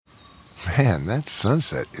Man, that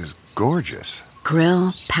sunset is gorgeous.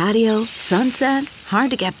 Grill, patio, sunset.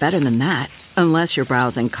 Hard to get better than that. Unless you're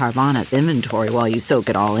browsing Carvana's inventory while you soak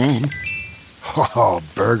it all in. Oh,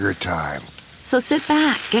 burger time. So sit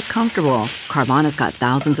back, get comfortable. Carvana's got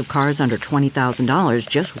thousands of cars under $20,000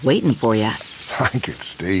 just waiting for you. I could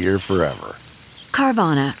stay here forever.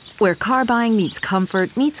 Carvana, where car buying meets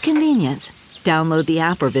comfort meets convenience. Download the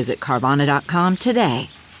app or visit Carvana.com today.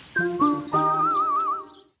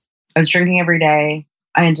 I was drinking every day.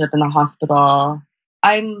 I ended up in the hospital.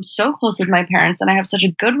 I'm so close with my parents and I have such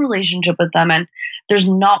a good relationship with them. And there's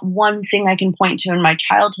not one thing I can point to in my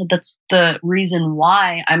childhood that's the reason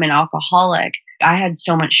why I'm an alcoholic. I had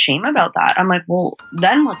so much shame about that. I'm like, well,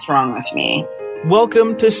 then what's wrong with me?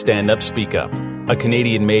 Welcome to Stand Up Speak Up, a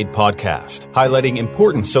Canadian-made podcast highlighting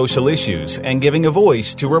important social issues and giving a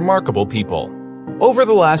voice to remarkable people. Over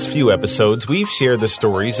the last few episodes, we've shared the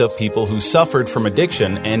stories of people who suffered from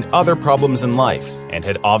addiction and other problems in life and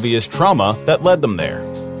had obvious trauma that led them there.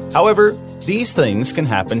 However, these things can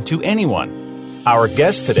happen to anyone. Our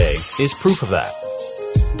guest today is proof of that.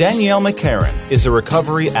 Danielle McCarron is a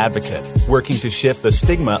recovery advocate working to shift the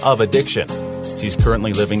stigma of addiction. She's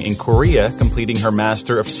currently living in Korea, completing her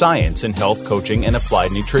Master of Science in Health Coaching and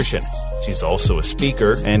Applied Nutrition. She's also a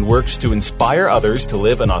speaker and works to inspire others to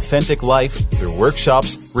live an authentic life through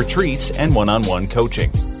workshops, retreats, and one-on-one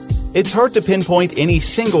coaching. It's hard to pinpoint any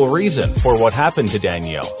single reason for what happened to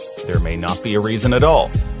Danielle. There may not be a reason at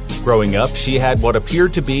all. Growing up, she had what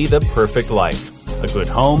appeared to be the perfect life. A good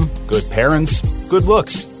home, good parents, good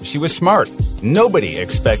looks. She was smart. Nobody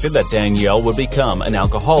expected that Danielle would become an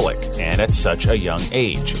alcoholic, and at such a young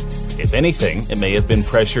age. If anything, it may have been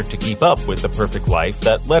pressure to keep up with the perfect life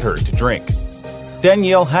that led her to drink.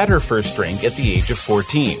 Danielle had her first drink at the age of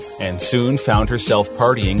 14 and soon found herself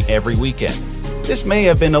partying every weekend. This may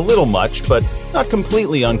have been a little much, but not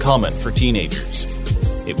completely uncommon for teenagers.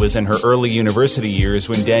 It was in her early university years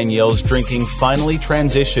when Danielle's drinking finally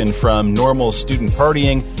transitioned from normal student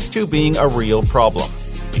partying to being a real problem.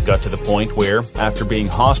 It got to the point where, after being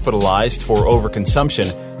hospitalized for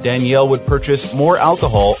overconsumption, Danielle would purchase more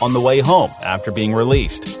alcohol on the way home after being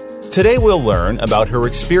released. Today we'll learn about her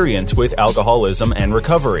experience with alcoholism and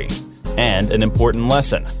recovery, and an important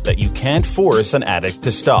lesson that you can't force an addict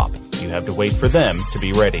to stop. You have to wait for them to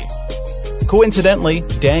be ready. Coincidentally,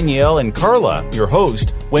 Danielle and Carla, your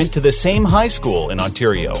host, went to the same high school in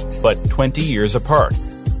Ontario, but 20 years apart.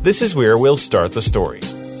 This is where we'll start the story.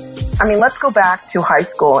 I mean, let's go back to high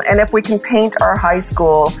school. And if we can paint our high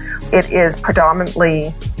school, it is predominantly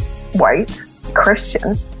white,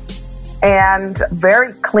 Christian, and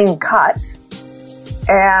very clean cut.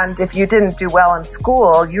 And if you didn't do well in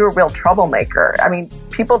school, you were a real troublemaker. I mean,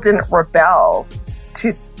 people didn't rebel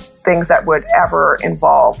to things that would ever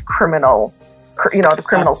involve the criminal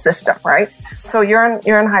system, right? So you're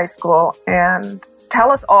in high school, and tell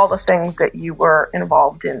us all the things that you were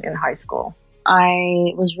involved in high school.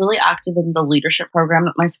 I was really active in the leadership program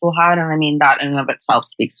that my school had. And I mean, that in and of itself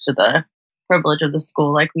speaks to the privilege of the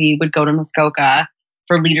school. Like, we would go to Muskoka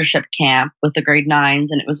for leadership camp with the grade 9s,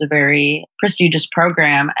 and it was a very prestigious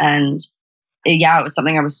program. And it was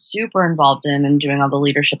something I was super involved in and doing all the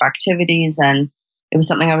leadership activities. And it was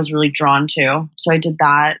something I was really drawn to. So I did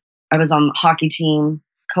that. I was on the hockey team,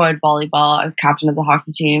 co-ed volleyball. I was captain of the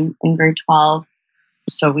hockey team in grade 12.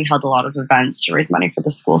 So we held a lot of events to raise money for the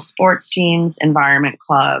school sports teams, environment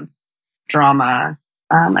club, drama.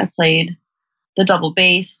 I played the double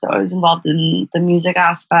bass, so I was involved in the music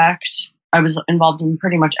aspect. I was involved in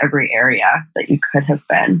pretty much every area that you could have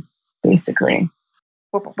been, basically.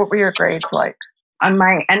 What were your grades like?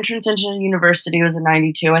 My entrance into university was a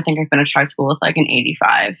 92. I think I finished high school with like an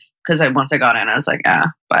 85 because once I got in, I was like,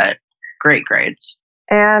 but great grades.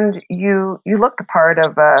 And you looked the part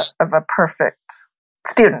of a perfect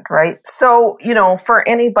student, right? So, for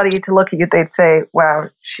anybody to look at you, they'd say, wow,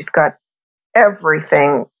 she's got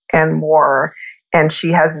everything and more, and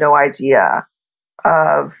she has no idea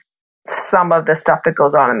of some of the stuff that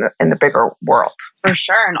goes on in the bigger world. For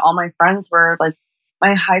sure. And all my friends were like,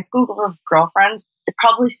 my high school group of girlfriends, it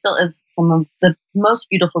probably still is some of the most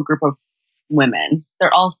beautiful group of women.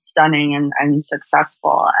 They're all stunning and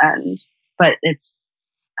successful. But it's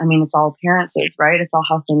all appearances, right? It's all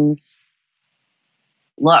how things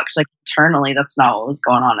looked. Like, internally, that's not what was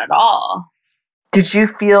going on at all. Did you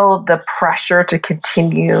feel the pressure to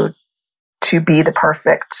continue to be the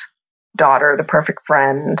perfect daughter, the perfect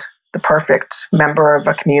friend, the perfect member of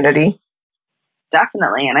a community?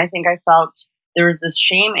 Definitely. And I think I felt there was this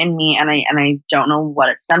shame in me, and I don't know what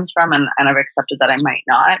it stems from, and I've accepted that I might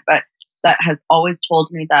not, but that has always told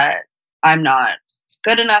me that I'm not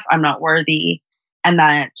good enough, I'm not worthy, and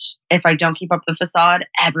that if I don't keep up the facade,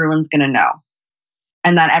 everyone's going to know.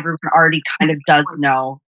 And that everyone already kind of does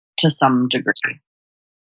know to some degree.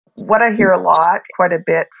 What I hear a lot, quite a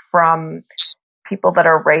bit from people that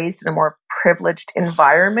are raised in a more privileged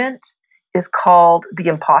environment is called the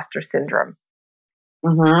imposter syndrome.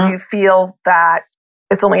 Mm-hmm. You feel that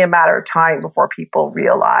it's only a matter of time before people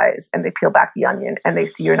realize and they peel back the onion and they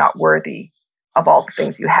see you're not worthy of all the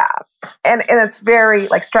things you have. And it's very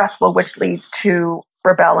like stressful, which leads to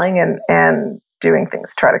rebelling and doing things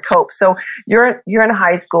to try to cope. So you're in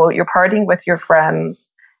high school, you're partying with your friends,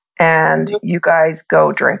 and you guys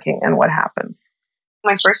go drinking, and what happens?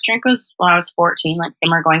 My first drink was when I was 14, like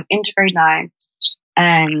summer going into grade 9.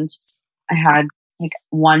 And I had like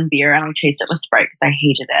one beer and I chased it with Sprite because I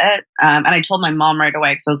hated it. And I told my mom right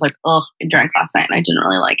away because I was like, oh, I drank last night and I didn't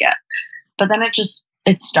really like it. But then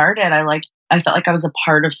it started. I felt like I was a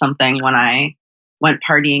part of something when I went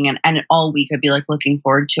partying, and all week I'd be like looking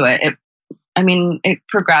forward to it. It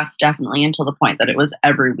progressed definitely until the point that it was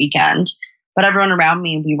every weekend. But everyone around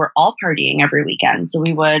me, we were all partying every weekend. So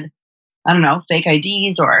we would, I don't know, fake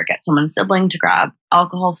IDs or get someone's sibling to grab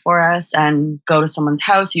alcohol for us and go to someone's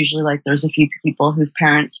house. Usually like there's a few people whose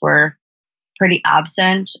parents were pretty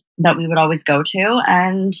absent that we would always go to.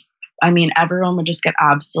 And everyone would just get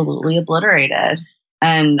absolutely obliterated.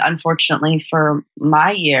 And unfortunately for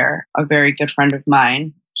my year, a very good friend of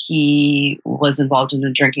mine, he was involved in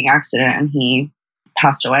a drinking accident and he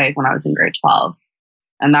passed away when I was in grade 12.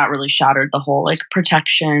 And that really shattered the whole like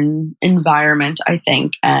protection environment, I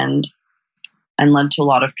think, and led to a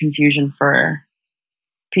lot of confusion for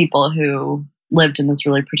people who lived in this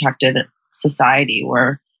really protected society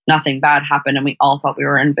where nothing bad happened and we all thought we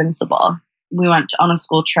were invincible. We went on a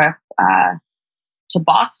school trip to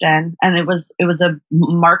Boston, and it was a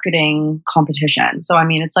marketing competition. So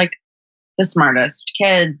it's like the smartest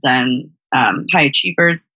kids and high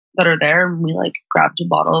achievers that are there. And we like grabbed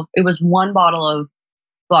it was one bottle of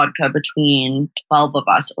vodka between 12 of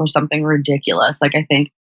us or something ridiculous. Like I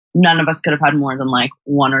think none of us could have had more than like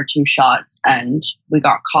one or two shots, and we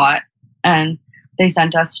got caught, and they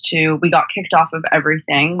sent us we got kicked off of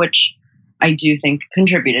everything, which I do think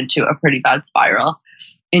contributed to a pretty bad spiral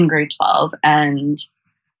in grade 12. And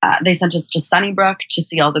they sent us to Sunnybrook to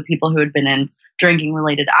see all the people who had been in drinking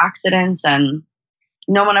related accidents. And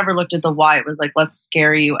no one ever looked at the why. It was like, let's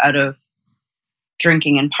scare you out of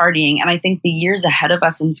drinking and partying. And I think the years ahead of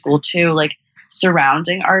us in school too, like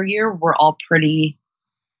surrounding our year,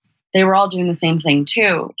 they were all doing the same thing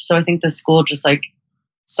too. So I think the school just like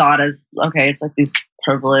saw it as, okay, it's like these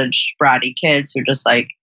privileged, bratty kids who just like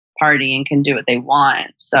party and can do what they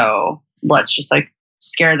want. So let's just like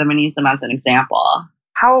scare them and use them as an example.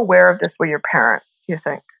 How aware of this were your parents, do you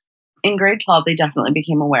think? In grade 12, they definitely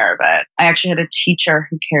became aware of it. I actually had a teacher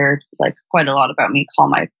who cared like quite a lot about me call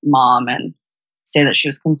my mom and say that she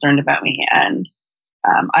was concerned about me. And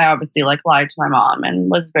I obviously like lied to my mom and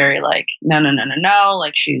was very like, no,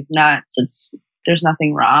 like she's nuts. There's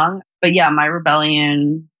nothing wrong. But yeah, my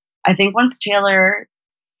rebellion, I think once Taylor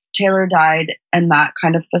died and that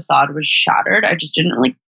kind of facade was shattered, I just didn't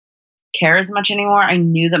really care as much anymore. I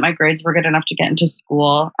knew that my grades were good enough to get into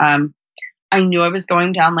school. I knew I was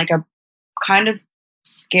going down like a kind of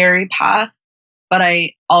scary path, but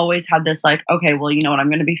I always had this like, okay, well, you know what? I'm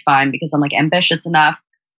going to be fine because I'm like ambitious enough.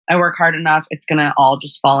 I work hard enough. It's going to all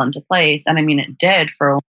just fall into place. And it did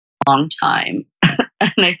for a long time.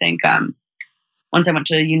 And I think once I went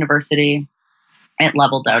to university, it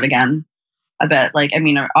leveled out again a bit. Like,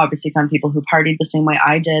 I obviously found people who partied the same way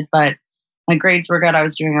I did, but my grades were good. I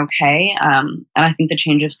was doing okay. And I think the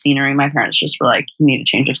change of scenery, my parents just were like, you need a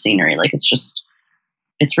change of scenery. Like, it's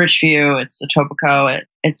Richview, it's Etobicoke,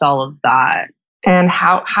 it's all of that. And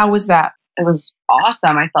how was that? It was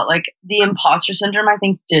awesome. I felt like the imposter syndrome, I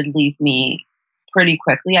think, did leave me pretty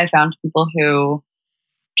quickly. I found people who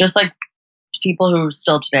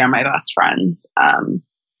still today are my best friends,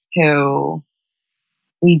 who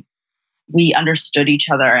we understood each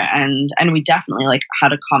other and we definitely like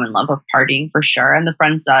had a common love of partying for sure. And the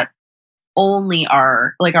friends that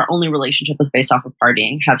our only relationship was based off of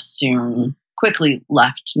partying have soon quickly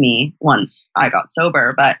left me once I got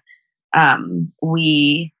sober. But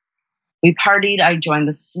we partied. I joined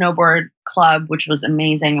the snowboard club, which was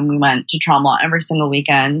amazing. And we went to Tremblant every single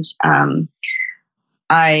weekend.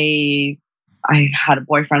 I had a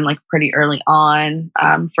boyfriend like pretty early on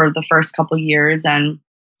for the first couple years. And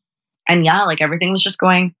yeah, like everything was just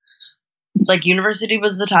going, like university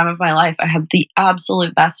was the time of my life. I had the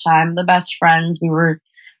absolute best time, the best friends. We were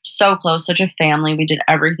so close, such a family. We did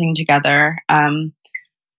everything together. And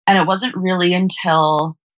it wasn't really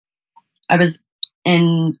until I was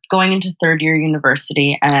in going into third year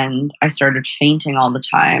university and I started fainting all the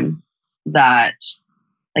time, that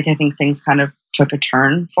like I think things kind of took a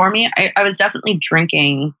turn for me. I was definitely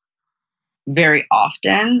drinking very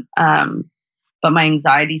often, but my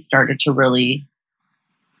anxiety started to really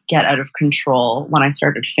get out of control when I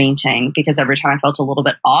started fainting, because every time I felt a little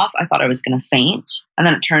bit off, I thought I was going to faint. And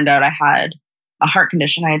then it turned out I had a heart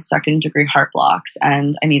condition. I had 2nd degree heart blocks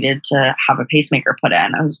and I needed to have a pacemaker put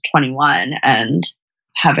in. I was 21 and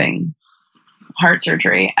having heart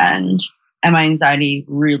surgery, and my anxiety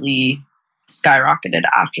really skyrocketed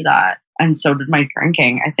after that. And so did my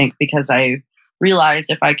drinking, I think, because I realized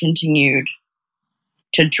if I continued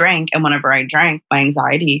to drink, and whenever I drank, my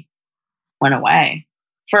anxiety went away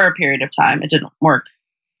for a period of time. It didn't work,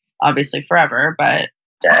 obviously, forever, but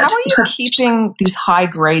did. How are you keeping these high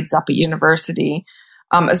grades up at university,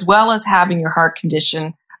 as well as having your heart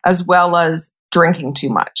condition, as well as drinking too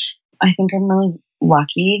much? I think I'm really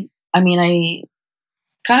lucky. I mean,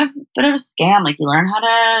 it's kind of a bit of a scam. Like, you learn how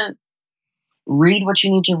to read what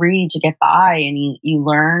you need to read to get by, and you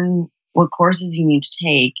learn what courses you need to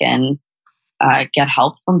take, and get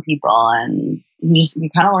help from people, and you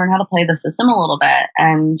kind of learn how to play the system a little bit.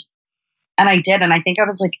 And I did, and I think I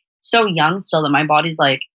was like so young still that my body's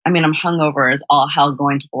like, I mean, I'm hungover as all hell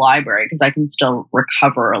going to the library because I can still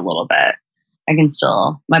recover a little bit.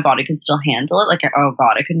 My body can still handle it. Like, oh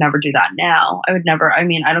God, I could never do that now. I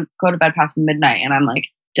don't go to bed past midnight and I'm like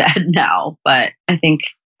dead now. But I think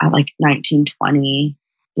at like 19, 20,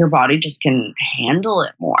 your body just can handle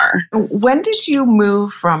it more. When did you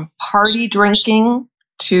move from party drinking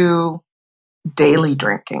to daily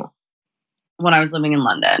drinking? When I was living in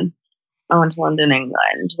London. I went to London,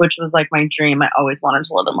 England, which was like my dream. I always wanted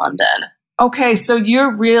to live in London. Okay, so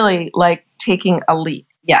you're really like taking a leap.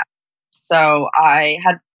 Yeah. So I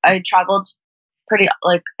traveled pretty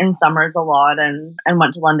like in summers a lot, and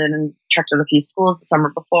went to London and checked out a few schools the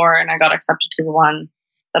summer before, and I got accepted to the one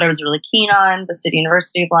that I was really keen on, the City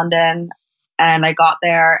University of London. And I got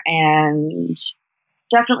there and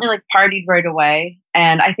definitely like partied right away.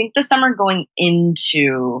 And I think the summer going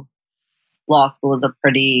into law school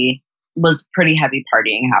was pretty heavy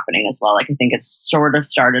partying happening as well. Like, I think it sort of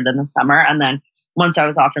started in the summer. And then once I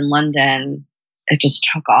was off in London, it just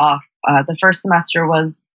took off. The first semester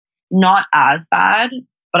was not as bad,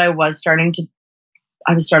 but I was starting to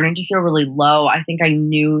feel really low. I think I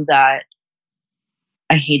knew that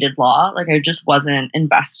I hated law. Like, I just wasn't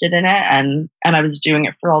invested in it. And I was doing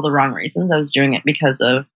it for all the wrong reasons. I was doing it because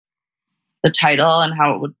of the title and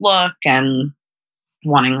how it would look, and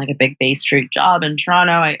wanting like a big Bay Street job in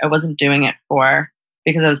Toronto. I wasn't doing it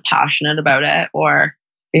because I was passionate about it or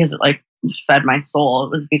because it like fed my soul. It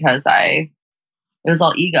was because it was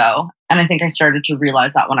all ego. And I think I started to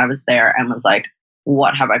realize that when I was there and was like,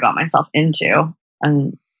 what have I got myself into?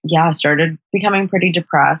 And yeah, I started becoming pretty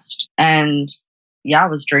depressed, and I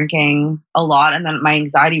was drinking a lot. And then my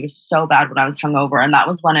anxiety was so bad when I was hungover. And that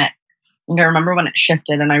was when I remember when it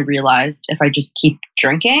shifted, and I realized if I just keep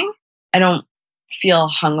drinking, I don't feel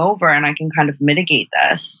hungover and I can kind of mitigate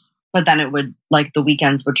this. But then it would, like, the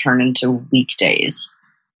weekends would turn into weekdays,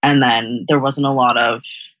 and then there wasn't a lot of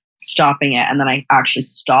stopping it. And then I actually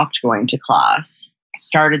stopped going to class,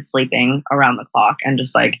 started sleeping around the clock, and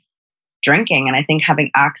just like drinking. And I think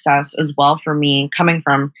having access as well for me, coming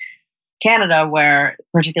from Canada, where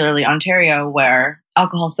particularly Ontario, where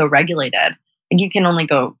alcohol is so regulated, like, you can only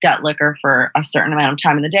go get liquor for a certain amount of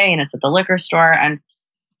time in the day, and it's at the liquor store. And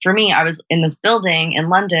for me, I was in this building in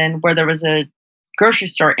London where there was a grocery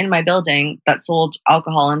store in my building that sold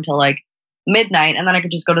alcohol until like midnight. And then I could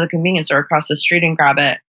just go to the convenience store across the street and grab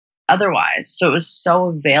it otherwise. So it was so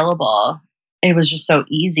available. It was just so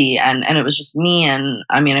easy. And it was just me. And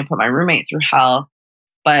I mean, I put my roommate through hell,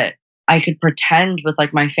 but I could pretend with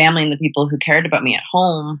like my family and the people who cared about me at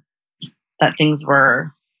home that things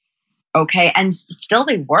were okay. And still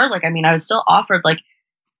they were. Like, I mean, I was still offered like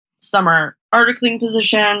summer articling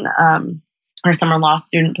position, or summer law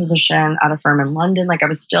student position at a firm in London. Like, I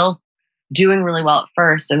was still doing really well at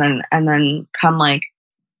first. And then come like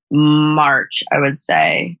March, I would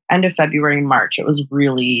say, end of February, March, it was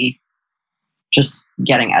really just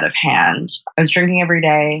getting out of hand. I was drinking every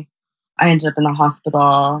day. I ended up in the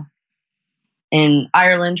hospital in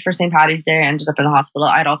Ireland for St. Paddy's Day. I ended up in the hospital.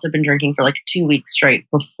 I'd also been drinking for like 2 weeks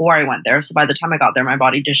straight before I went there. So by the time I got there, my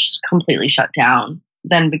body just completely shut down.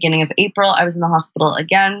 Then beginning of April, I was in the hospital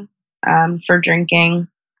again for drinking.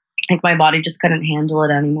 Like, my body just couldn't handle it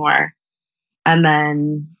anymore. And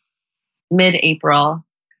then mid-April,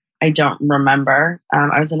 I don't remember.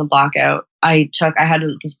 I was in a blackout. I had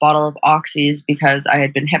this bottle of Oxys because I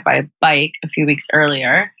had been hit by a bike a few weeks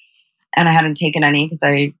earlier. And I hadn't taken any because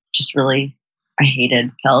I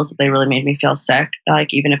hated pills. They really made me feel sick.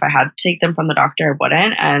 Like, even if I had to take them from the doctor, I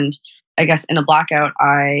wouldn't. And I guess in a blackout,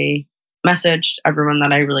 I messaged everyone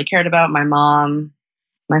that I really cared about, my mom,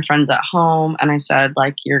 my friends at home, and I said,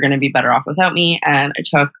 like, you're going to be better off without me. And I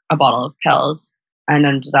took a bottle of pills and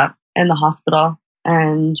ended up in the hospital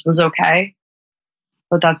and was okay.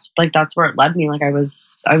 But that's where it led me. Like, I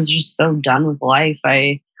was just so done with life.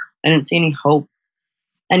 I didn't see any hope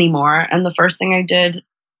anymore. And the first thing I did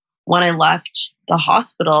when I left the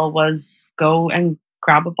hospital was go and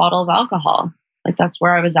grab a bottle of alcohol. Like, that's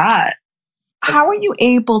where I was at. How were you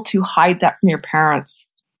able to hide that from your parents?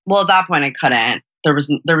 Well, at that point, I couldn't. There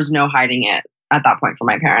was no hiding it at that point from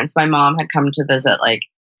my parents. My mom had come to visit like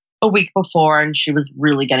a week before, and she was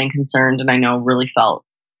really getting concerned. And I know really felt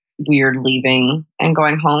weird leaving and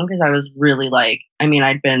going home because I was really like, I mean,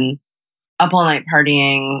 I'd been up all night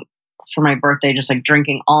partying for my birthday, just like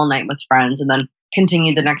drinking all night with friends, and then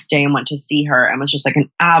continued the next day and went to see her and was just like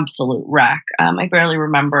an absolute wreck. I barely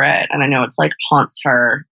remember it. And I know it's like haunts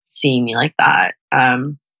her seeing me like that.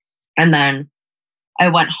 And then I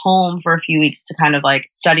went home for a few weeks to kind of like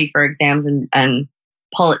study for exams and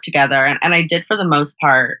pull it together. And I did for the most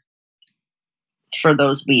part for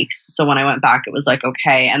those weeks. So when I went back, it was like,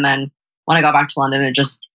 okay. And then when I got back to London,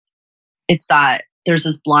 it's that there's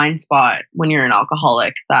this blind spot when you're an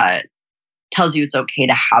alcoholic that tells you it's okay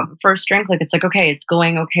to have a first drink. Like, it's like, okay, it's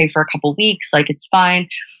going okay for a couple weeks. Like, it's fine.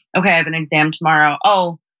 Okay, I have an exam tomorrow.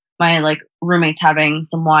 Oh, my like roommate's having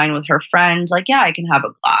some wine with her friend. Like, yeah, I can have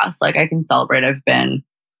a glass. Like, I can celebrate. I've been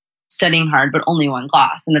studying hard, but only one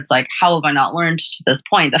glass. And it's like, how have I not learned to this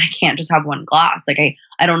point that I can't just have one glass? Like,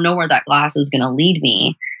 I don't know where that glass is going to lead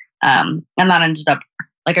me. And that ended up,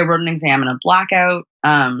 like, I wrote an exam in a blackout.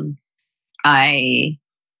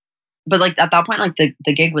 But like at that point, like the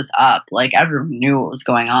gig was up, like everyone knew what was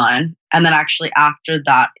going on. And then actually after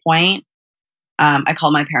that point, I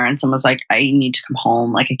called my parents and was like, I need to come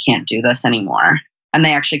home. Like, I can't do this anymore. And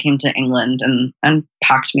they actually came to England and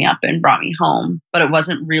packed me up and brought me home. But it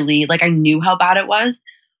wasn't really like, I knew how bad it was,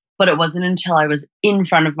 but it wasn't until I was in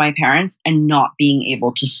front of my parents and not being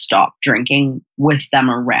able to stop drinking with them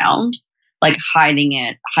around, like hiding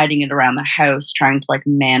it around the house, trying to like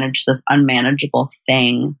manage this unmanageable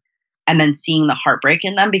thing. And then seeing the heartbreak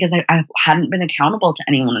in them, because I hadn't been accountable to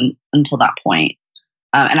anyone until that point.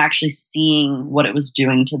 And actually seeing what it was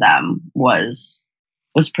doing to them was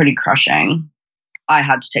pretty crushing. I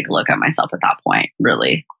had to take a look at myself at that point,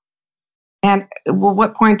 really. And well,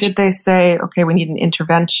 what point did they say, okay, we need an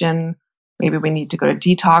intervention, maybe we need to go to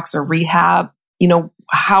detox or rehab? You know,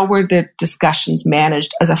 how were the discussions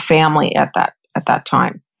managed as a family at that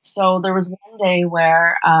time? So there was one day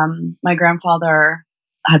where my grandfather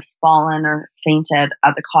had fallen or fainted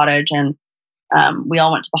at the cottage, and we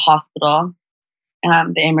all went to the hospital.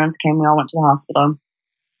 The ambulance came, we all went to the hospital.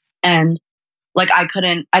 And like, I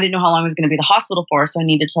didn't know how long I was going to be at the hospital for, so I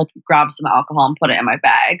needed to like grab some alcohol and put it in my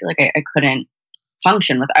bag. Like, I couldn't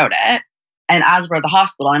function without it. And as we're at the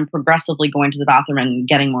hospital, I'm progressively going to the bathroom and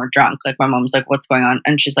getting more drunk. Like, my mom's like, what's going on?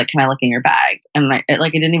 And she's like, can I look in your bag? And I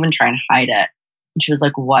didn't even try and hide it. And she was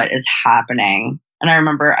like, what is happening? And I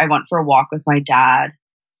remember I went for a walk with my dad,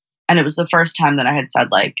 and it was the first time that I had said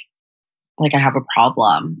like I have a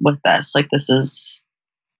problem with this. Like, this is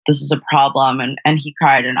a problem. And he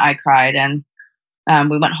cried and I cried. And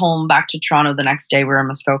we went home back to Toronto the next day. We were in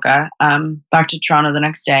Muskoka, back to Toronto the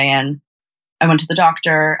next day. And I went to the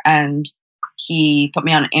doctor, and he put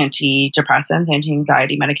me on antidepressants,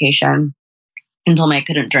 anti-anxiety medication, and told me I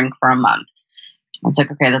couldn't drink for a month. I was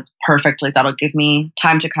like, okay, that's perfect. Like, that'll give me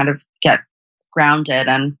time to kind of get grounded.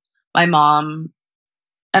 And my mom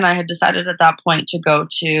and I had decided at that point to go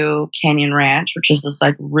to Canyon Ranch, which is this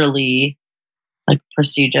like really like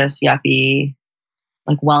prestigious, yuppie,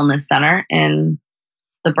 like wellness center in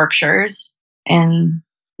the Berkshires in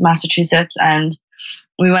Massachusetts. And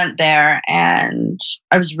we went there, and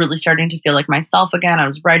I was really starting to feel like myself again. I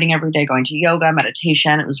was writing every day, going to yoga,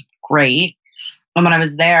 meditation. It was great. And when I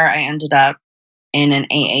was there, I ended up in an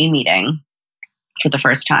AA meeting for the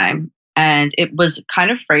first time. And it was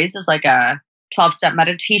kind of phrased as like a 12-step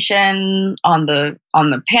meditation on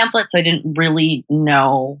the pamphlets. I didn't really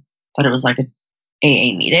know that it was like an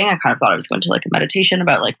AA meeting. I kind of thought I was going to like a meditation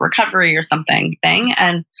about like recovery or something thing.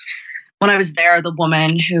 And when I was there, the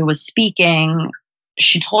woman who was speaking,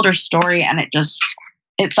 she told her story, and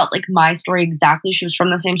it felt like my story exactly. She was from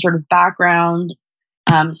the same sort of background,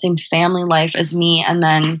 same family life as me.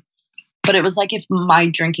 But it was like if my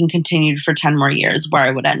drinking continued for 10 more years, where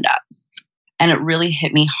I would end up. And it really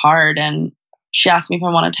hit me hard. And she asked me if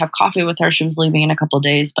I wanted to have coffee with her. She was leaving in a couple of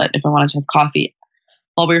days, but if I wanted to have coffee.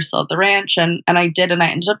 while we were still at the ranch. And I did. And I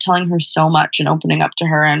ended up telling her so much and opening up to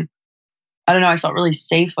her. And I don't know, I felt really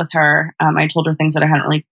safe with her. I told her things that I hadn't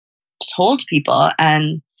really told people.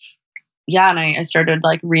 And yeah, and I started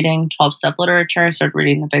like reading 12-step literature. I started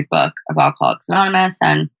reading the big book of Alcoholics Anonymous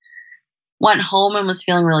and went home and was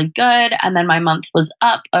feeling really good. And then my month was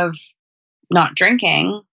up of not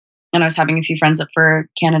drinking. And I was having a few friends up for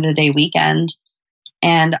Canada Day weekend.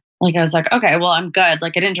 And like, I was like, okay, well, I'm good.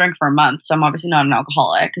 Like I didn't drink for a month. So I'm obviously not an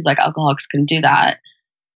alcoholic because like alcoholics couldn't do that.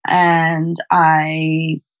 And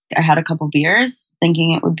I had a couple beers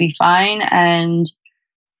thinking it would be fine. And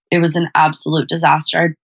it was an absolute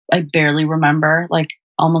disaster. I barely remember like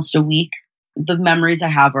almost a week. The memories I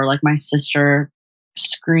have are like my sister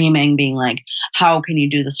screaming, being like, how can you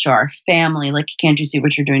do this to our family? Like, can't you see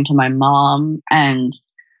what you're doing to my mom? And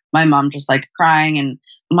my mom just like crying, and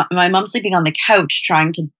my mom sleeping on the couch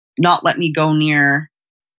trying to not let me go near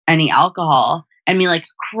any alcohol, and me like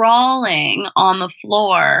crawling on the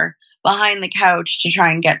floor behind the couch to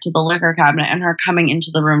try and get to the liquor cabinet, and her coming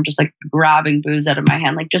into the room just like grabbing booze out of my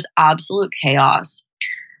hand, like just absolute chaos.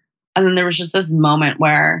 And then there was just this moment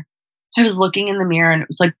where I was looking in the mirror, and it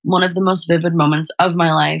was like one of the most vivid moments of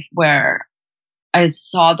my life where I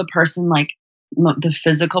saw the person, like the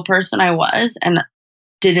physical person I was, and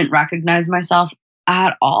didn't recognize myself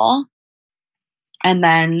at all. And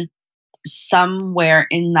then somewhere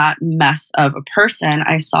in that mess of a person,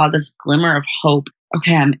 I saw this glimmer of hope.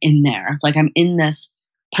 Okay, I'm in there. Like I'm in this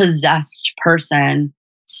possessed person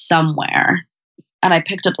somewhere. And I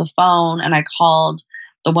picked up the phone and I called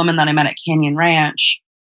the woman that I met at Canyon Ranch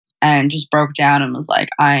and just broke down and was like,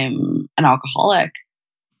 I'm an alcoholic.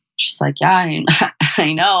 She's like, yeah,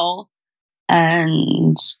 I know.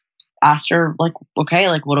 And asked her like, okay,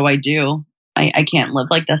 like, what do I do? I can't live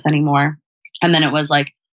like this anymore. And then it was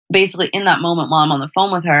like, basically in that moment while I'm on the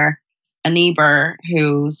phone with her, a neighbor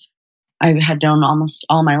who's I had known almost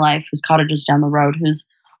all my life, whose cottage is down the road,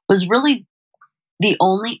 was really the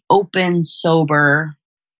only open, sober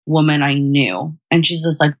woman I knew. And she's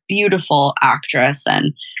this like beautiful actress.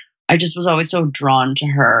 And I just was always so drawn to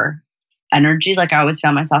her energy. Like I always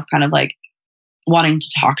found myself kind of like wanting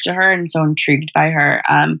to talk to her and so intrigued by her.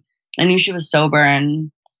 I knew she was sober,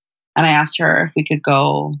 and I asked her if we could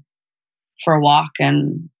go for a walk,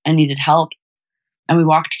 and I needed help. And we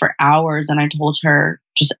walked for hours, and I told her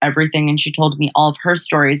just everything. And she told me all of her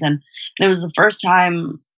stories. And it was the first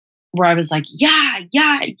time where I was like, yeah.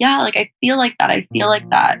 Like, I feel like that. I feel like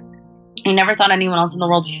that. I never thought anyone else in the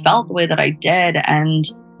world felt the way that I did. And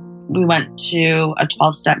we went to a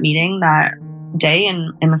 12-step meeting that day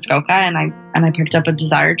in Muskoka, and I picked up a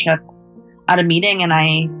Desire chip at a meeting, and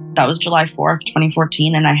that was July 4th,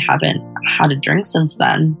 2014. And I haven't had a drink since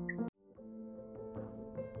then.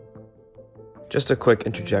 Just a quick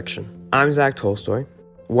interjection. I'm Zach Tolstoy,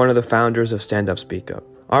 one of the founders of Stand Up Speak Up.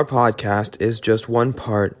 Our podcast is just one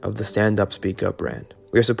part of the Stand Up Speak Up brand.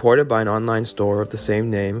 We are supported by an online store of the same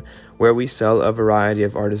name where we sell a variety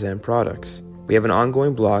of artisan products. We have an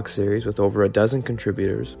ongoing blog series with over a dozen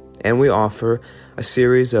contributors, and we offer a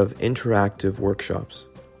series of interactive workshops.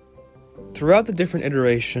 Throughout the different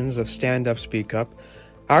iterations of Stand Up Speak Up,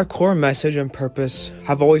 our core message and purpose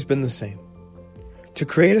have always been the same: to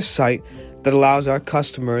create a site that allows our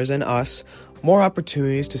customers and us more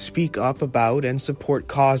opportunities to speak up about and support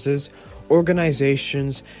causes,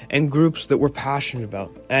 organizations, and groups that we're passionate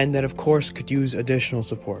about, and that of course could use additional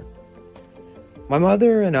support. My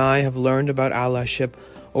mother and I have learned about allyship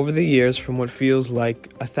over the years from what feels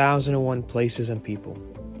like 1,001 places and people.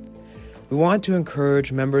 We want to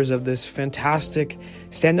encourage members of this fantastic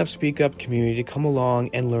Stand Up Speak Up community to come along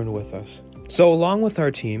and learn with us. So along with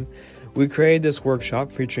our team, we created this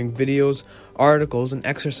workshop featuring videos, articles, and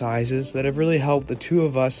exercises that have really helped the two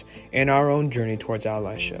of us in our own journey towards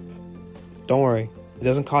allyship. Don't worry, it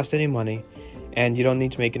doesn't cost any money, and you don't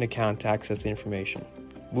need to make an account to access the information.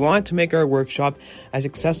 We wanted to make our workshop as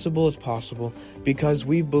accessible as possible because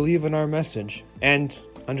we believe in our message and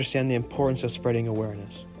understand the importance of spreading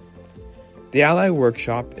awareness. The Ally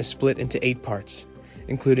Workshop is split into 8 parts,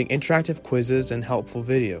 including interactive quizzes and helpful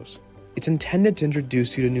videos. It's intended to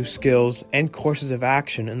introduce you to new skills and courses of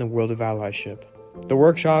action in the world of allyship. The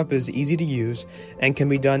workshop is easy to use and can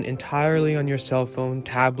be done entirely on your cell phone,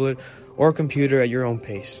 tablet, or computer at your own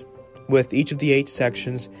pace, with each of the 8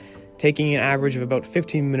 sections taking an average of about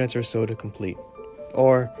 15 minutes or so to complete,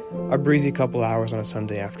 or a breezy couple hours on a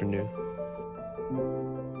Sunday afternoon.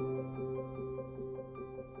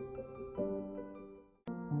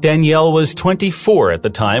 Danielle was 24 at the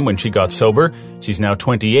time when she got sober. She's now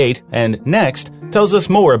 28, and next tells us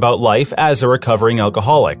more about life as a recovering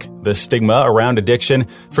alcoholic, the stigma around addiction,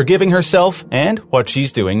 forgiving herself, and what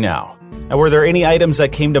she's doing now. And were there any items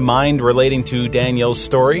that came to mind relating to Danielle's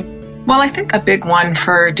story? Well, I think a big one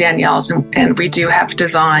for Danielle's, and we do have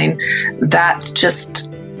design, that's just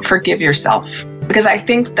forgive yourself. Because I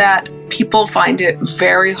think that people find it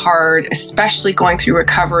very hard, especially going through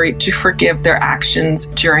recovery, to forgive their actions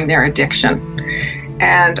during their addiction.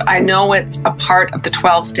 And I know it's a part of the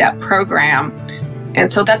 12-step program.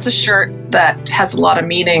 And so that's a shirt that has a lot of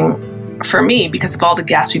meaning for me because of all the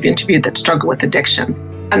guests we've interviewed that struggle with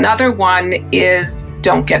addiction. Another one is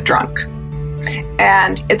don't get drunk.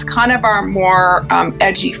 And it's kind of our more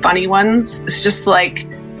edgy, funny ones. It's just like,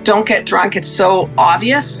 don't get drunk. It's so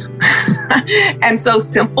obvious and so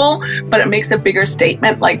simple, but it makes a bigger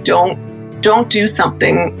statement. Like, don't do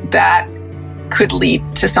something that could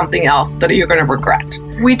lead to something else that you're going to regret.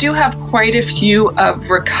 We do have quite a few of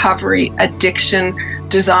recovery addiction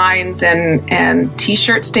designs and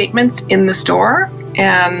t-shirt statements in the store.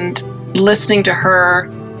 And listening to her,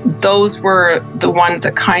 those were the ones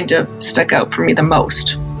that kind of stuck out for me the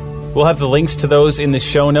most. We'll have the links to those in the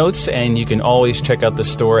show notes, and you can always check out the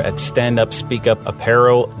store at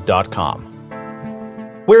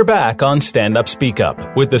standupspeakupapparel.com. We're back on Stand Up Speak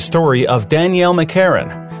Up with the story of Danielle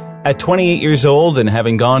McCarran. At 28 years old and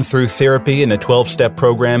having gone through therapy in a 12-step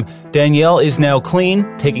program, Danielle is now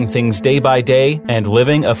clean, taking things day by day, and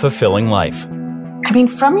living a fulfilling life. I mean,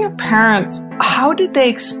 from your parents, how did they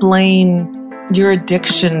explain your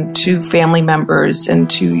addiction to family members and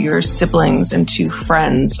to your siblings and to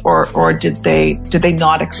friends, or did they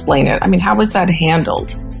not explain it? I mean, how was that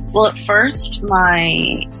handled? Well, at first,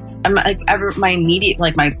 my immediate,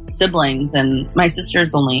 like my siblings, and my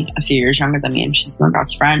sister's only a few years younger than me, and she's my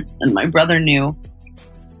best friend, and my brother knew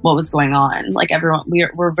what was going on. Like everyone,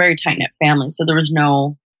 we're a very tight knit family, so there was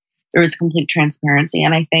complete transparency.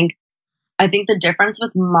 And I think the difference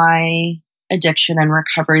with my addiction and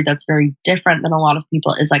recovery that's very different than a lot of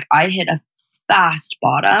people is like I hit a fast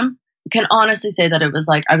bottom. I can honestly say that it was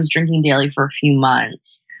like I was drinking daily for a few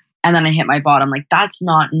months and then I hit my bottom. Like that's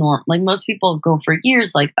not normal. Like most people go for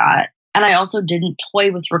years like that. And I also didn't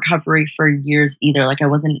toy with recovery for years either. Like I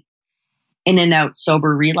wasn't in and out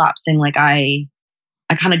sober relapsing. Like I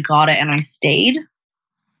kind of got it and I stayed.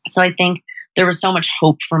 So I think there was so much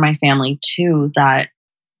hope for my family too, that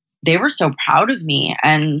they were so proud of me.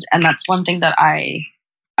 And that's one thing that I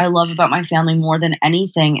love about my family more than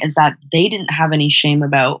anything is that they didn't have any shame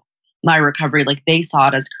about my recovery. Like they saw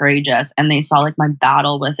it as courageous, and they saw like my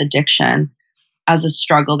battle with addiction as a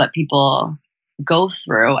struggle that people go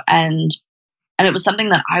through. And it was something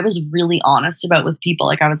that I was really honest about with people.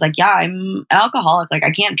 Like I was like, yeah, I'm an alcoholic. Like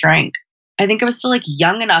I can't drink. I think I was still like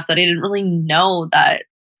young enough that I didn't really know that.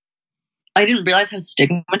 I didn't realize how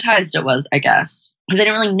stigmatized it was, I guess, because I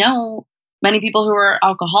didn't really know many people who were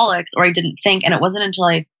alcoholics, or I didn't think. And it wasn't until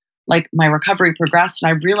my recovery progressed and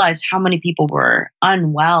I realized how many people were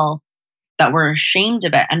unwell that were ashamed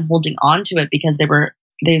of it and holding on to it because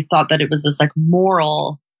they thought that it was this like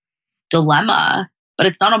moral dilemma, but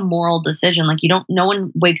it's not a moral decision. Like no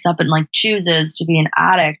one wakes up and like chooses to be an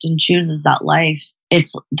addict and chooses that life.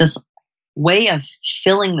 It's this way of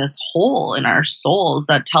filling this hole in our souls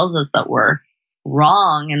that tells us that we're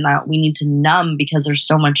wrong and that we need to numb because there's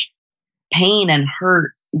so much pain and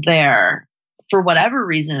hurt there for whatever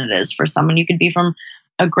reason it is. For someone, you could be from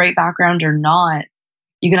a great background or not.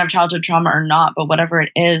 You can have childhood trauma or not, but whatever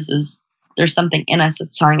it is there's something in us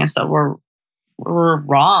that's telling us that we're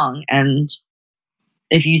wrong. And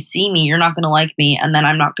if you see me, you're not going to like me. And then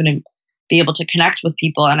I'm not going to be able to connect with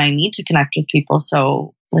people, and I need to connect with people.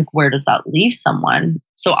 So like, where does that leave someone?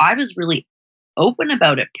 So I was really open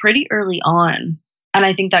about it pretty early on. And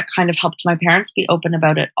I think that kind of helped my parents be open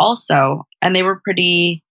about it also. And they were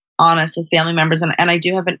pretty honest with family members. And I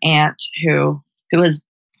do have an aunt who has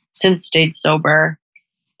since stayed sober.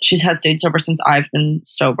 She has stayed sober since I've been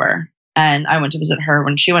sober. And I went to visit her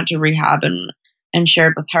when she went to rehab and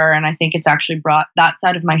shared with her. And I think it's actually brought that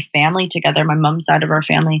side of my family together, my mom's side of our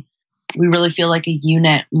family. We really feel like a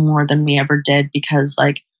unit more than we ever did because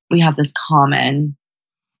like we have this common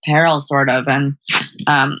peril sort of. And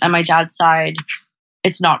my dad's side,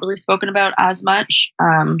 it's not really spoken about as much,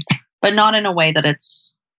 but not in a way that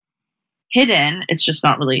it's hidden. It's just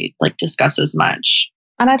not really like discussed as much.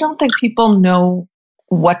 And I don't think people know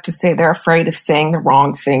what to say. They're afraid of saying the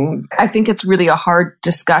wrong thing. I think it's really a hard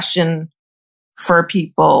discussion for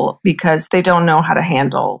people because they don't know how to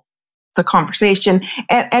handle the conversation.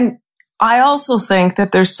 And I also think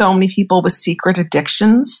that there's so many people with secret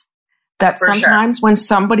addictions that For sometimes when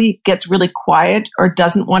somebody gets really quiet or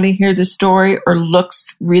doesn't want to hear the story or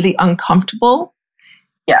looks really uncomfortable,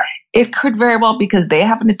 Yeah. it could very well because they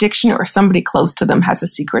have an addiction or somebody close to them has a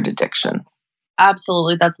secret addiction.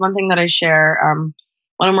 Absolutely. That's one thing that I share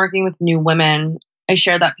when I'm working with new women. I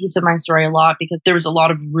share that piece of my story a lot because there was a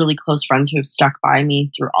lot of really close friends who have stuck by me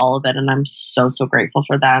through all of it. And I'm so, so grateful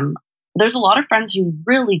for them. There's a lot of friends who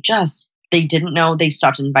really just, they didn't know, they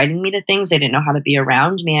stopped inviting me to things. They didn't know how to be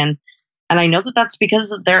around me. And I know that that's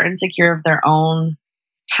because they're insecure of their own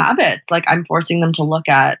habits. Like I'm forcing them to look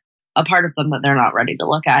at a part of them that they're not ready to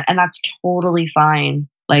look at. And that's totally fine.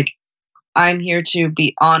 Like I'm here to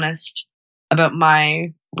be honest about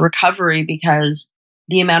my recovery because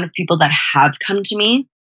the amount of people that have come to me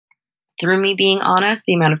through me being honest,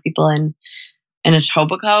 the amount of people in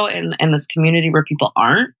Etobicoke in this community where people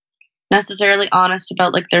aren't necessarily honest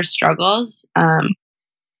about like their struggles.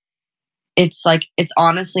 It's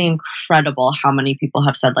honestly incredible how many people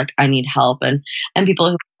have said like, I need help and people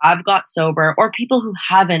who have got sober or people who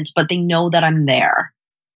haven't, but they know that I'm there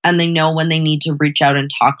and they know when they need to reach out and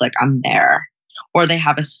talk, like I'm there, or they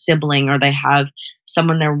have a sibling or they have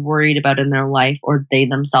someone they're worried about in their life, or they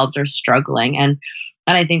themselves are struggling. And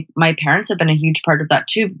I think my parents have been a huge part of that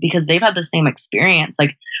too, because they've had the same experience.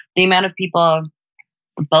 Like the amount of people,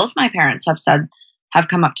 both my parents have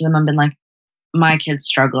come up to them and been like, my kid's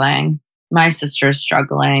struggling. My sister's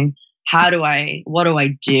struggling. What do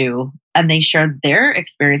I do? And they shared their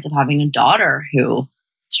experience of having a daughter who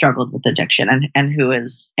struggled with addiction and who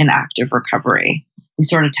is in active recovery. We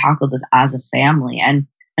sort of tackled this as a family and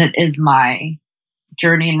it is my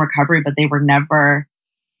journey in recovery, but they were never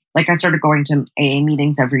like, I started going to AA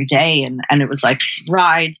meetings every day and it was like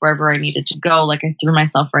rides wherever I needed to go. Like I threw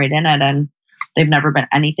myself right in it and they've never been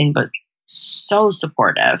anything but so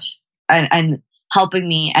supportive and helping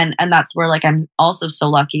me. And that's where like, I'm also so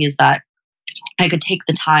lucky is that I could take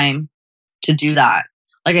the time to do that.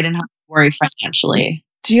 Like I didn't have to worry financially.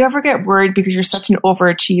 Do you ever get worried because you're such an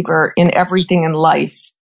overachiever in everything in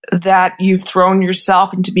life that you've thrown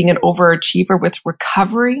yourself into being an overachiever with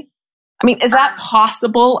recovery? I mean, is that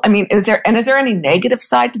possible? I mean, is there any negative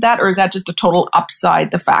side to that? Or is that just a total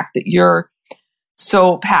upside, the fact that you're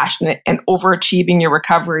so passionate and overachieving your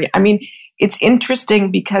recovery? I mean, it's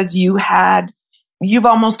interesting because you've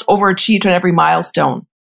almost overachieved on every milestone.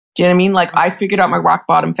 Do you know what I mean? Like I figured out my rock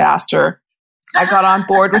bottom faster. I got on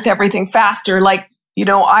board with everything faster. Like, you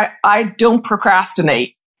know, I don't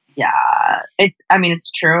procrastinate. Yeah,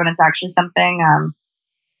 it's true. And it's actually something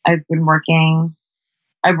I've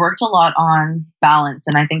worked a lot on balance.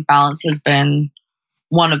 And I think balance has been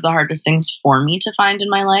one of the hardest things for me to find in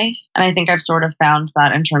my life. And I think I've sort of found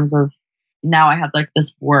that in terms of now I have like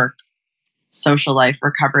this work, social life,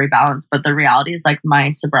 recovery balance. But the reality is like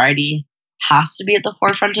my sobriety has to be at the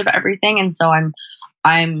forefront of everything. And so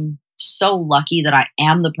I'm so lucky that I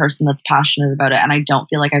am the person that's passionate about it. And I don't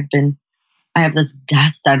feel like I have this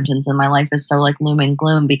death sentence and my life is so like loom and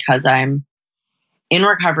gloom because I'm in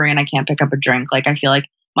recovery and I can't pick up a drink. Like I feel like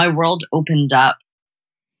my world opened up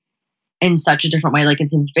in such a different way. Like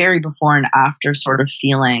it's a very before and after sort of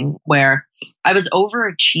feeling where I was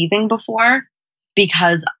overachieving before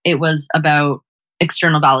because it was about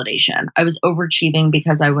external validation. I was overachieving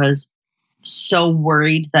because I was so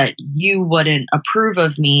worried that you wouldn't approve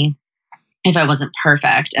of me if I wasn't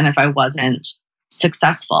perfect and if I wasn't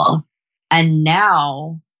successful. And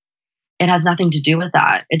now it has nothing to do with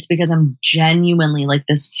that. It's because I'm genuinely like,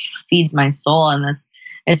 this feeds my soul and this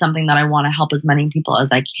is something that I want to help as many people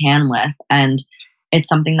as I can with. And it's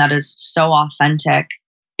something that is so authentic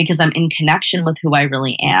because I'm in connection with who I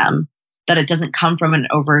really am, that it doesn't come from an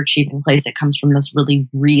overachieving place. It comes from this really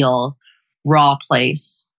real, raw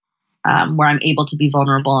place where I'm able to be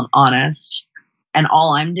vulnerable and honest. And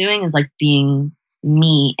all I'm doing is like being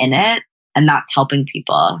me in it. And that's helping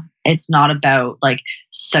people. It's not about like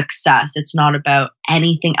success. It's not about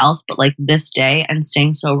anything else but like this day and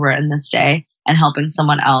staying sober in this day and helping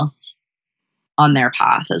someone else on their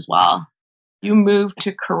path as well. You moved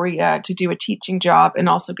to Korea to do a teaching job and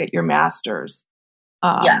also get your master's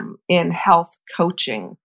in health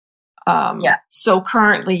coaching. So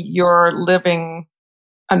currently you're living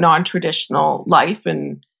a non-traditional life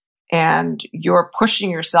and you're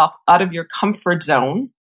pushing yourself out of your comfort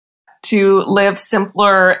zone to live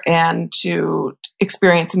simpler and to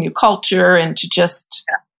experience a new culture and to just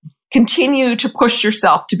continue to push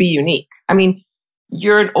yourself to be unique. I mean,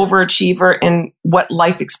 you're an overachiever in what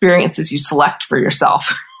life experiences you select for yourself.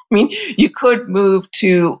 I mean, you could move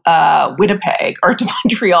to Winnipeg or to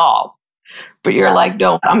Montreal, but you're like,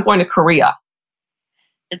 no, I'm going to Korea.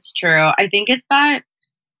 It's true. I think it's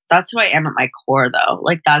that's who I am at my core though.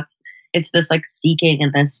 Like that's, it's this like seeking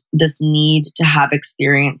and this need to have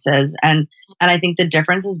experiences. And I think the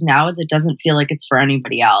difference is now is it doesn't feel like it's for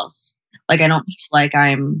anybody else. Like I don't feel like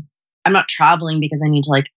I'm not traveling because I need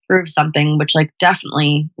to like prove something, which like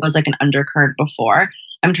definitely was like an undercurrent before.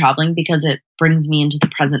 I'm traveling because it brings me into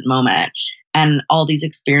the present moment and all these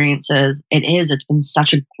experiences. It's been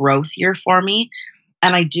such a growth year for me.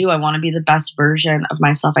 And I want to be the best version of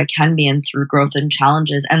myself I can be in through growth and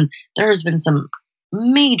challenges. And there has been some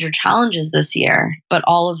major challenges this year, but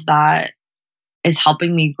all of that is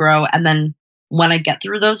helping me grow. And then when I get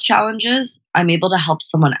through those challenges, I'm able to help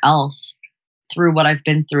someone else through what I've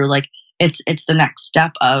been through. Like it's the next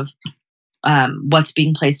step of what's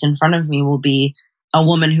being placed in front of me will be a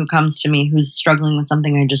woman who comes to me who's struggling with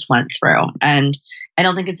something I just went through. And I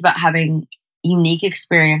don't think it's about having unique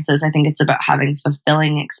experiences. I think it's about having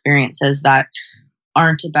fulfilling experiences that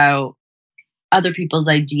aren't about other people's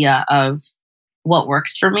idea of what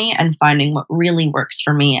works for me and finding what really works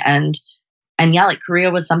for me. And yeah, like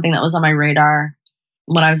Korea was something that was on my radar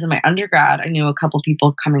when I was in my undergrad. I knew a couple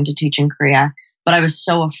people coming to teach in Korea, but I was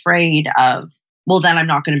so afraid of, well, then I'm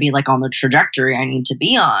not going to be like on the trajectory I need to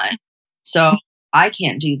be on. So I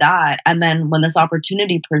can't do that. And then when this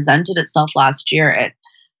opportunity presented itself last year,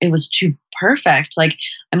 it was too perfect. Like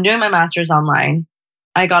I'm doing my master's online.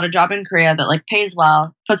 I got a job in Korea that like pays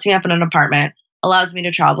well, puts me up in an apartment, allows me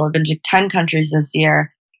to travel. I've been to 10 countries this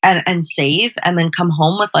year and save and then come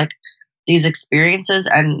home with like these experiences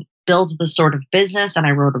and build the sort of business. And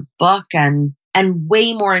I wrote a book and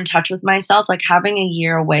way more in touch with myself, like having a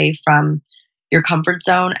year away from your comfort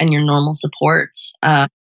zone and your normal supports.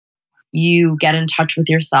 You get in touch with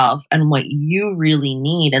yourself and what you really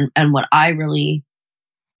need and what I really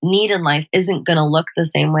need in life isn't going to look the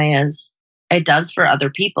same way as it does for other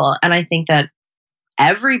people. And I think that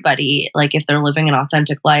everybody, like if they're living an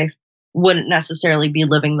authentic life, wouldn't necessarily be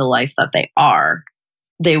living the life that they are.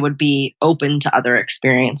 They would be open to other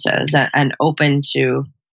experiences and open to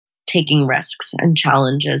taking risks and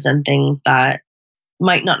challenges and things that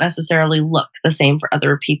might not necessarily look the same for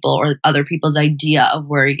other people or other people's idea of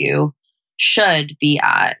where you should be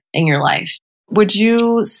at in your life. Would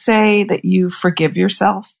you say that you forgive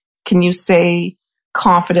yourself? Can you say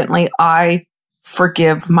confidently, I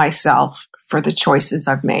forgive myself for the choices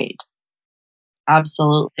I've made?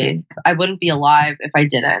 Absolutely. I wouldn't be alive if I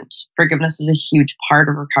didn't. Forgiveness is a huge part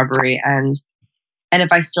of recovery. And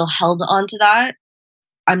if I still held on to that,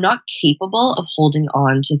 I'm not capable of holding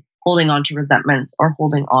on to resentments or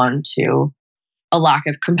holding on to a lack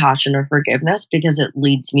of compassion or forgiveness because it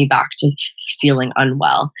leads me back to feeling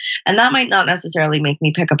unwell. And that might not necessarily make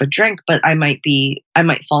me pick up a drink, but I might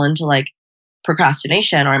fall into like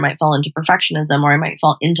procrastination, or I might fall into perfectionism, or I might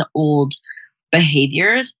fall into old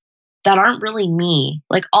behaviors that aren't really me.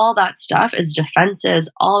 Like all that stuff is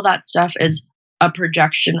defenses. All that stuff is a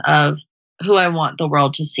projection of who I want the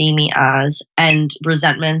world to see me as, and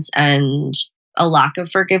resentments and a lack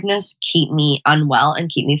of forgiveness keep me unwell and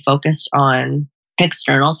keep me focused on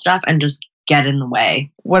external stuff and just get in the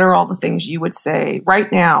way. What are all the things you would say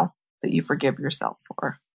right now that you forgive yourself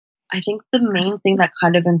for? I think the main thing that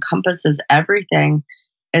kind of encompasses everything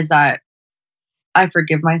is that I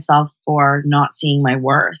forgive myself for not seeing my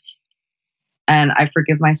worth. And I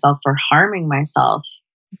forgive myself for harming myself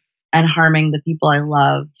and harming the people I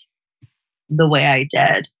love the way I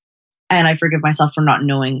did. And I forgive myself for not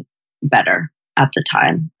knowing better at the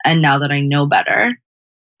time. And now that I know better,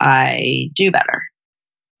 I do better.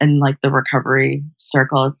 And like the recovery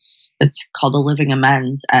circle, it's called a living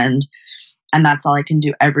amends. And that's all I can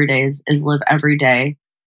do every day is live every day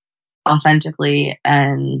authentically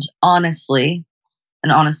and honestly.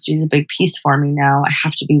 And honesty is a big piece for me now. I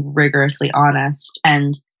have to be rigorously honest.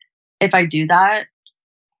 And if I do that,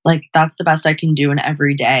 like that's the best I can do in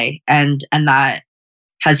every day. And that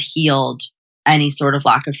has healed any sort of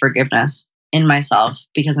lack of forgiveness in myself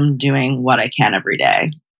because I'm doing what I can every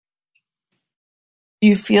day. Do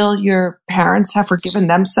you feel your parents have forgiven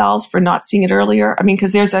themselves for not seeing it earlier? I mean,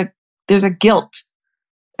 because there's a guilt.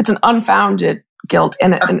 It's an unfounded guilt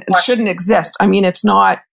and it shouldn't exist. I mean, it's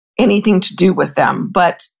not anything to do with them,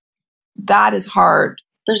 but that is hard.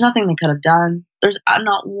 There's nothing they could have done. There's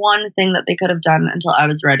not one thing that they could have done until I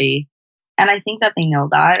was ready. And I think that they know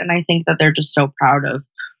that. And I think that they're just so proud of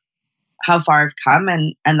how far I've come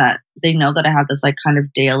and that they know that I have this like kind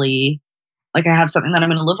of daily, like I have something that I'm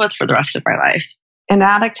going to live with for the rest of my life. An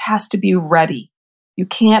addict has to be ready. You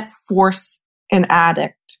can't force an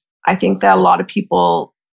addict. I think that a lot of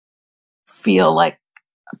people feel like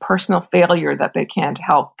a personal failure that they can't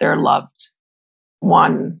help their loved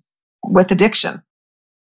one with addiction.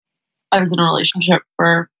 I was in a relationship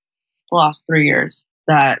for the last 3 years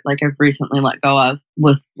that like I've recently let go of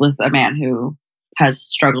with a man who has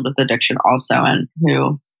struggled with addiction also, and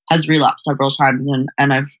who has relapsed several times.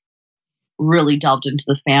 And I've really delved into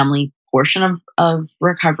the family portion of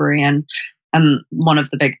recovery. And one of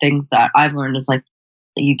the big things that I've learned is like,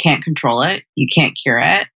 you can't control it, you can't cure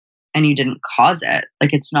it, and you didn't cause it.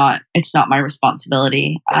 Like it's not my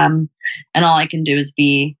responsibility. And all I can do is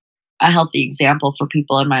be a healthy example for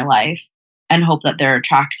people in my life and hope that they're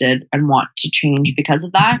attracted and want to change because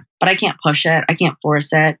of that. But I can't push it. I can't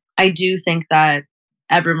force it. I do think that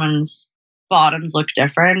everyone's bottoms look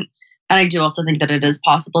different. And I do also think that it is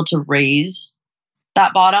possible to raise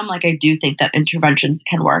that bottom. Like I do think that interventions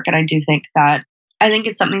can work. And I think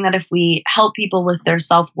it's something that if we help people with their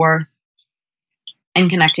self-worth and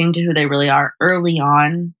connecting to who they really are early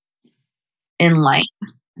on in life,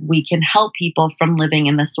 we can help people from living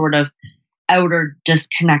in this sort of outer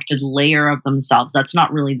disconnected layer of themselves that's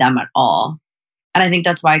not really them at all. And I think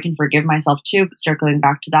that's why I can forgive myself too, circling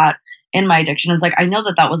back to that in my addiction, is like, I know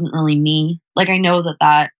that wasn't really me. Like I know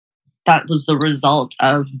that was the result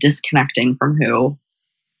of disconnecting from who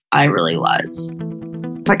I really was.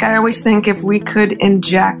 Like I always think if we could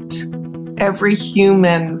inject every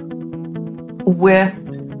human with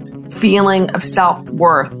feeling of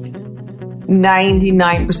self-worth,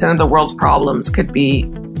 99% of the world's problems could be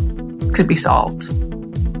solved.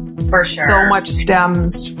 For sure. So much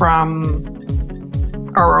stems from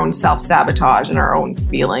our own self-sabotage and our own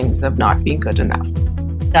feelings of not being good enough.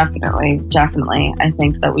 Definitely. I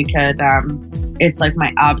think that we could, it's like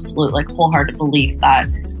my absolute like wholehearted belief that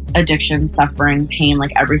addiction, suffering, pain,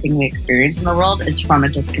 like everything we experience in the world is from a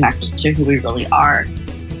disconnect to who we really are.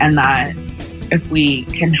 And that if we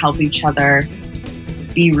can help each other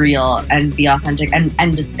be real and be authentic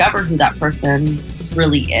and discover who that person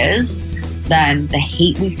really is, then the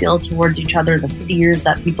hate we feel towards each other, the fears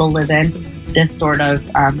that people live in, this sort of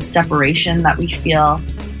separation that we feel,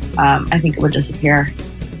 I think it would disappear.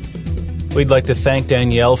 We'd like to thank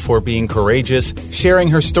Danielle for being courageous, sharing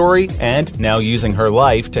her story, and now using her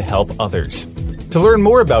life to help others. To learn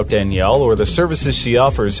more about Danielle or the services she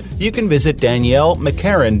offers, you can visit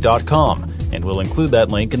DanielleMcCarran.com, and we'll include that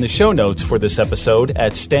link in the show notes for this episode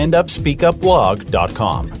at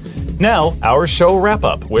standupspeakupblog.com. Now, our show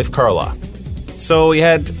wrap-up with Carla. So we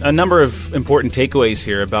had a number of important takeaways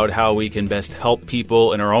here about how we can best help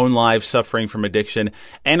people in our own lives suffering from addiction,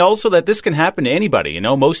 and also that this can happen to anybody. You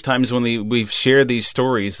know, most times when we've shared these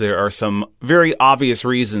stories, there are some very obvious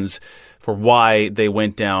reasons for why they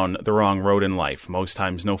went down the wrong road in life. Most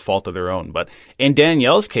times no fault of their own. But in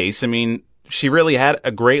Danielle's case, I mean, she really had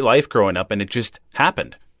a great life growing up and it just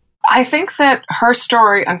happened. I think that her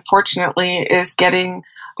story, unfortunately, is getting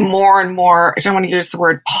more and more, I don't want to use the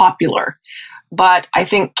word popular, but I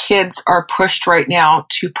think kids are pushed right now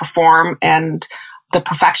to perform, and the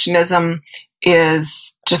perfectionism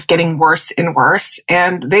is just getting worse and worse.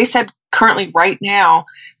 And they said currently right now,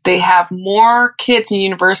 they have more kids in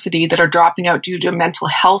university that are dropping out due to mental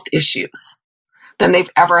health issues than they've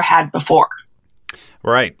ever had before.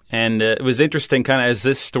 Right. And it was interesting kind of as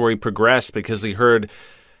this story progressed, because we heard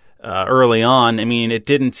early on, I mean, it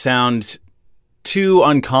didn't sound too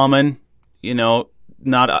uncommon. You know,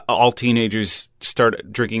 not all teenagers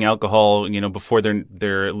start drinking alcohol, you know, before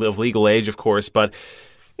they're of legal age, of course, but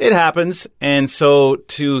it happens. And so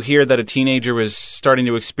to hear that a teenager was starting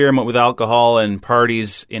to experiment with alcohol and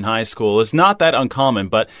parties in high school is not that uncommon,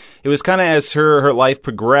 but it was kind of as her life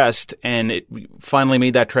progressed and it finally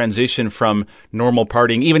made that transition from normal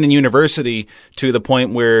partying, even in university, to the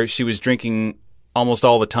point where she was drinking almost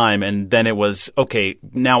all the time. And then it was, okay,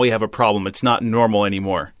 now we have a problem. It's not normal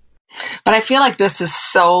anymore. But I feel like this is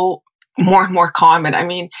so more and more common. I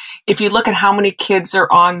mean, if you look at how many kids are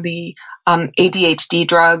on the ADHD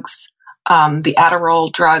drugs, the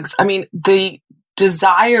Adderall drugs, I mean, the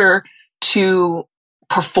desire to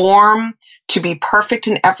perform, to be perfect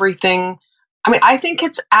in everything. I mean, I think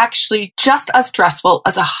it's actually just as stressful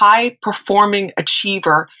as a high performing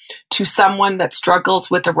achiever to someone that struggles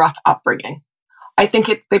with a rough upbringing. I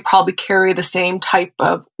think they probably carry the same type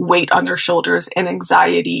of weight on their shoulders and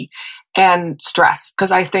anxiety and stress.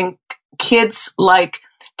 Because I think kids like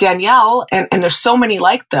Danielle, and there's so many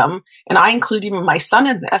like them, and I include even my son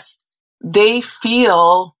in this, they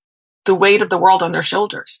feel the weight of the world on their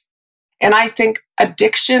shoulders. And I think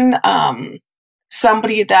addiction,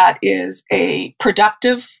 somebody that is a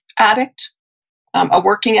productive addict, a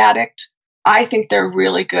working addict, I think they're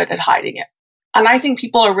really good at hiding it. And I think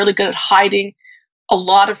people are really good at hiding a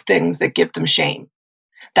lot of things that give them shame.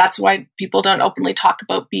 That's why people don't openly talk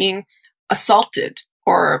about being assaulted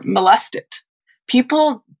or molested.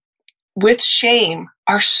 People with shame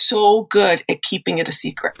are so good at keeping it a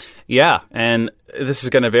secret. Yeah, and this is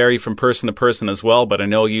going to vary from person to person as well, but I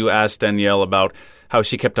know you asked Danielle about how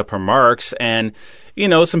she kept up her marks, and, you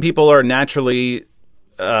know, some people are naturally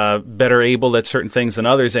better able at certain things than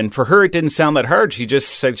others, and for her, it didn't sound that hard. She just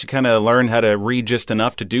said she kind of learned how to read just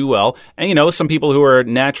enough to do well, and, you know, some people who are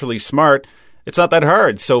naturally smart, it's not that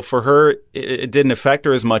hard. So for her, it didn't affect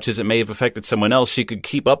her as much as it may have affected someone else. She could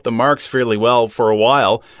keep up the marks fairly well for a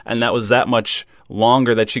while, and that was that much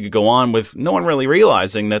longer that she could go on with no one really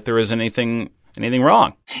realizing that there was anything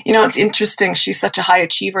wrong. You know, it's interesting. She's such a high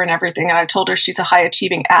achiever and everything, and I told her she's a high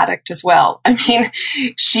achieving addict as well. I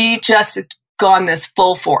mean, she just has gone this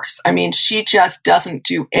full force. I mean, she just doesn't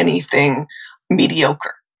do anything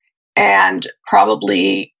mediocre. And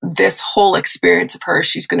probably this whole experience of hers,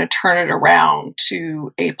 she's going to turn it around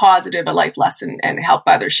to a positive, a life lesson, and help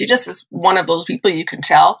others. She just is one of those people you can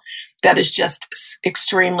tell that is just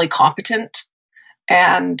extremely competent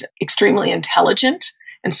and extremely intelligent.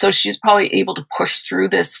 And so she's probably able to push through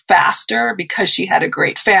this faster because she had a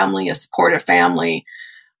great family, a supportive family,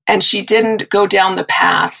 and she didn't go down the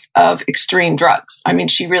path of extreme drugs. I mean,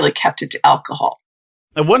 she really kept it to alcohol.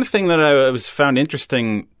 And one thing that I was found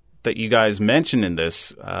interesting that you guys mentioned in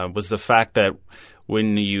this was the fact that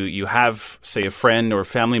when you have, say, a friend or a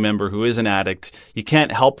family member who is an addict, you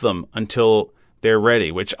can't help them until they're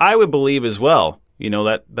ready, which I would believe as well. You know,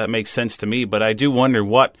 that makes sense to me. But I do wonder,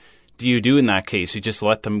 what do you do in that case? You just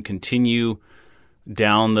let them continue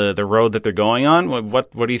down the road that they're going on?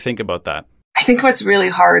 What do you think about that? I think what's really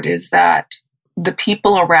hard is that the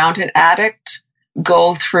people around an addict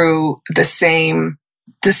go through the same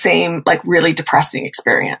like really depressing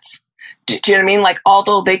experience. Do you know what I mean? Like,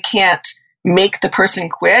 although they can't make the person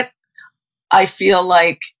quit, I feel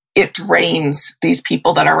like it drains these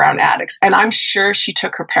people that are around addicts. And I'm sure she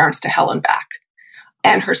took her parents to hell and back,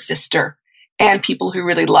 and her sister, and people who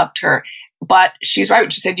really loved her. But she's right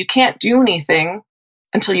when she said, you can't do anything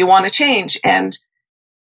until you want to change. And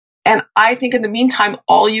I think in the meantime,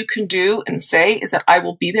 all you can do and say is that I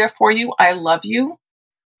will be there for you. I love you.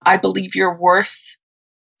 I believe you're worth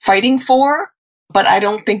fighting for, but I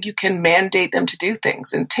don't think you can mandate them to do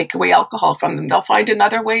things and take away alcohol from them. They'll find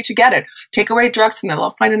another way to get it. Take away drugs from them.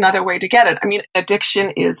 They'll find another way to get it. I mean, addiction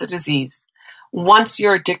is a disease. Once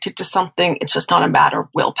you're addicted to something, it's just not a matter of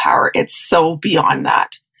willpower. It's so beyond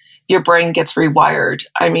that. Your brain gets rewired.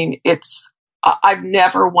 I mean, I've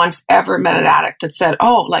never once ever met an addict that said,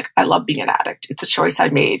 oh, like, I love being an addict. It's a choice I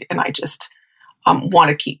made, and I just want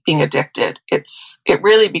to keep being addicted. It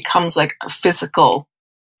really becomes like a physical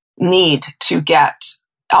need to get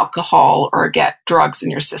alcohol or get drugs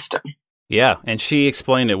in your system. Yeah, and she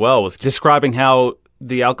explained it well with describing how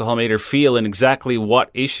the alcohol made her feel and exactly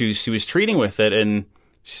what issues she was treating with it. And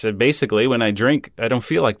she said, basically, when I drink, I don't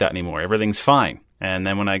feel like that anymore. Everything's fine. And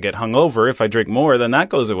then when I get hungover, if I drink more, then that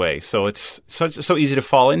goes away. So it's so easy to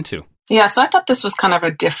fall into. Yeah, so I thought this was kind of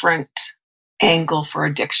a different angle for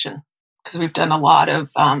addiction, because we've done a lot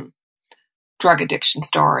of drug addiction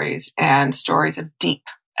stories and stories of deep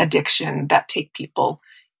addiction that take people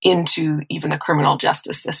into even the criminal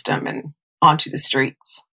justice system and onto the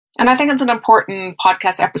streets. And I think it's an important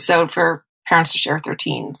podcast episode for parents to share with their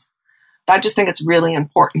teens. But I just think it's really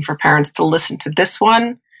important for parents to listen to this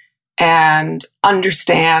one and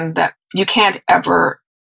understand that you can't ever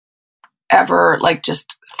like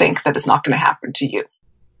just think that it's not going to happen to you.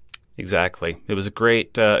 Exactly. It was a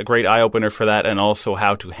great eye-opener for that, and also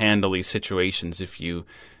how to handle these situations if you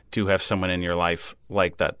do have someone in your life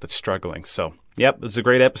like that that's struggling. So, yep, it's a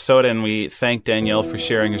great episode, and we thank Danielle for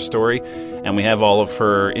sharing her story, and we have all of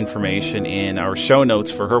her information in our show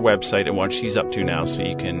notes for her website and what she's up to now, so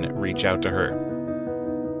you can reach out to her.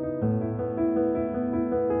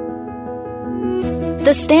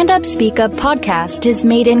 The Stand Up Speak Up podcast is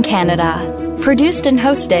made in Canada. Produced and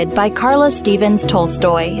hosted by Carla Stevens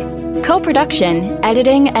Tolstoy. Co-production,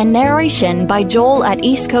 editing, and narration by Joel at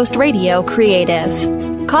East Coast Radio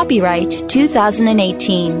Creative. Copyright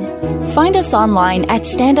 2018. Find us online at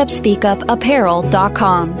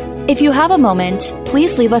standupspeakupapparel.com. If you have a moment,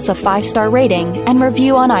 please leave us a 5-star rating and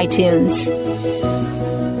review on iTunes.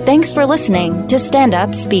 Thanks for listening to Stand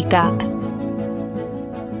Up Speak Up.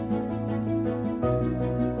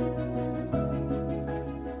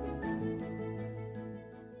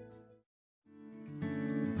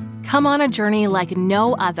 Come on a journey like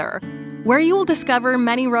no other, where you will discover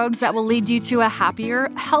many roads that will lead you to a happier,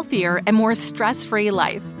 healthier, and more stress-free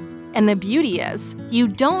life. And the beauty is, you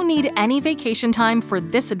don't need any vacation time for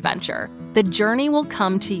this adventure. The journey will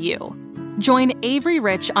come to you. Join Avery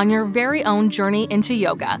Rich on your very own journey into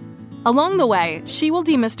yoga. Along the way, she will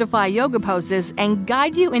demystify yoga poses and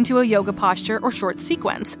guide you into a yoga posture or short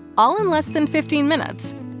sequence, all in less than 15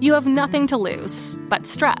 minutes. You have nothing to lose but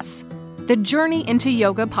stress. The Journey into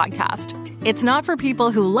Yoga podcast. It's not for people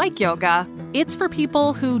who like yoga, it's for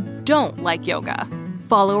people who don't like yoga.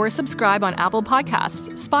 Follow or subscribe on Apple Podcasts,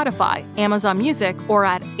 Spotify, Amazon Music, or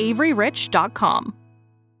at AveryRich.com.